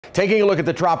taking a look at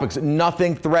the tropics,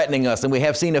 nothing threatening us, and we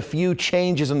have seen a few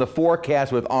changes in the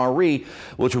forecast with Henri,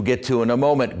 which we'll get to in a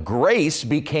moment. Grace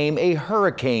became a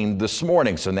hurricane this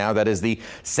morning, so now that is the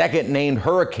second named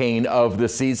hurricane of the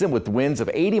season, with winds of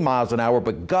 80 miles an hour,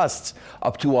 but gusts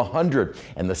up to 100,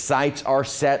 and the sights are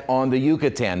set on the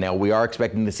Yucatan. Now, we are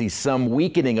expecting to see some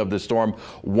weakening of the storm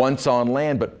once on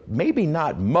land, but maybe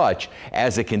not much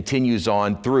as it continues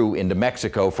on through into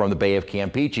Mexico from the Bay of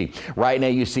Campeche. Right now,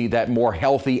 you see that more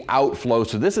healthy outflow.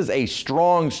 So this is a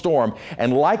strong storm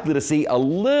and likely to see a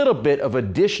little bit of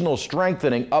additional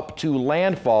strengthening up to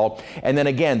landfall. And then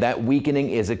again, that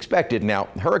weakening is expected. Now,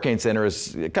 Hurricane Center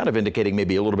is kind of indicating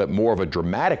maybe a little bit more of a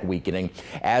dramatic weakening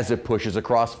as it pushes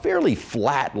across fairly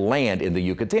flat land in the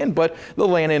Yucatan, but the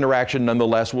land interaction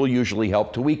nonetheless will usually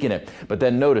help to weaken it. But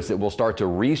then notice it will start to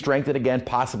re-strengthen again,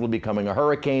 possibly becoming a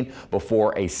hurricane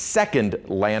before a second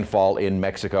landfall in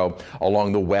Mexico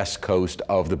along the west coast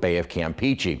of the Bay of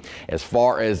Campeche. As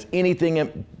far as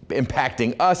anything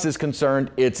impacting us is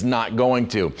concerned, it's not going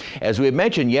to. As we had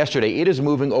mentioned yesterday, it is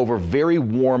moving over very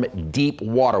warm, deep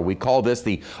water. We call this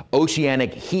the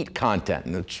oceanic heat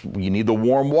content. You need the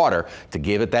warm water to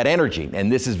give it that energy. And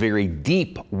this is very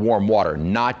deep warm water,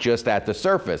 not just at the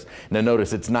surface. Now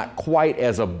notice it's not quite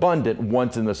as abundant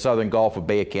once in the southern Gulf of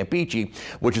Bay of Campeche,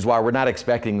 which is why we're not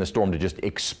expecting the storm to just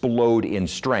explode in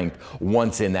strength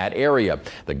once in that area.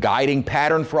 The guiding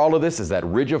pattern for all of this is that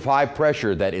ridge of high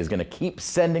pressure that is going to keep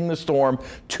sending the storm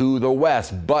to the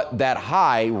west, but that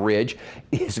high ridge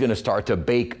is going to start to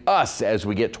bake us as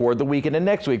we get toward the weekend and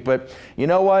next week. But you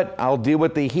know what? I'll deal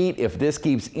with the heat if this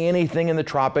keeps anything in the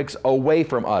tropics away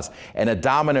from us. And a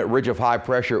dominant ridge of high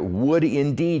pressure would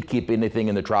indeed keep anything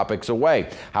in the tropics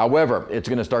away. However, it's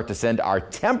going to start to send our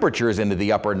temperatures into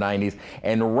the upper 90s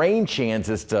and rain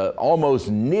chances to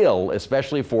almost nil,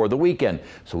 especially for the weekend.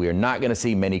 So we are not going to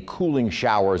see many cooling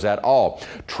showers at all.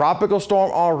 Tropical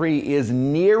storm Henri is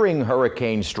nearing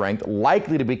hurricane strength,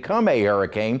 likely to become a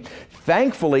hurricane.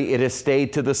 Thankfully, it has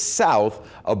stayed to the south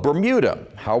of Bermuda.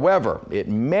 However, it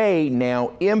may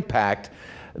now impact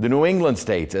the New England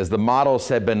states, as the models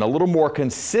have been a little more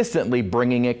consistently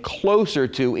bringing it closer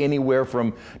to anywhere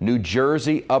from New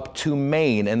Jersey up to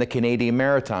Maine and the Canadian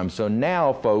Maritimes. So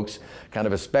now, folks, kind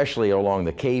of especially along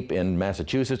the Cape in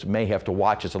Massachusetts, may have to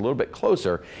watch us a little bit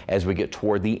closer as we get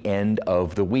toward the end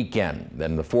of the weekend.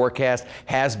 Then the forecast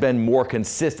has been more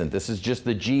consistent. This is just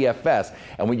the GFS.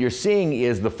 And what you're seeing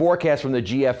is the forecast from the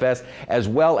GFS as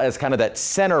well as kind of that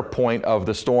center point of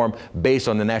the storm based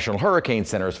on the National Hurricane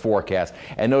Center's forecast.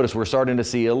 And notice we're starting to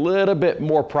see a little bit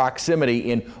more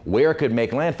proximity in where it could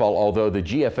make landfall, although the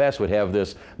GFS would have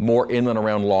this more inland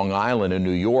around Long Island and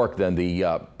New York than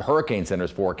the Hurricane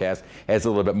Center's forecast has a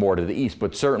little bit more to the east,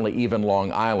 but certainly even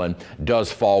Long Island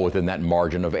does fall within that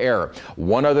margin of error.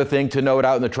 One other thing to note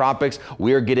out in the tropics,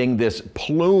 we're getting this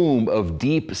plume of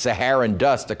deep Saharan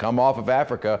dust to come off of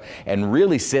Africa and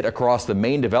really sit across the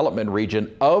main development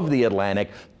region of the Atlantic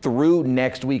through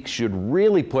next week. Should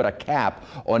really put a cap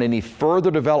on any further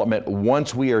development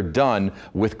once we are done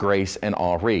with Grace and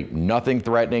Henri. Nothing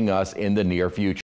threatening us in the near future.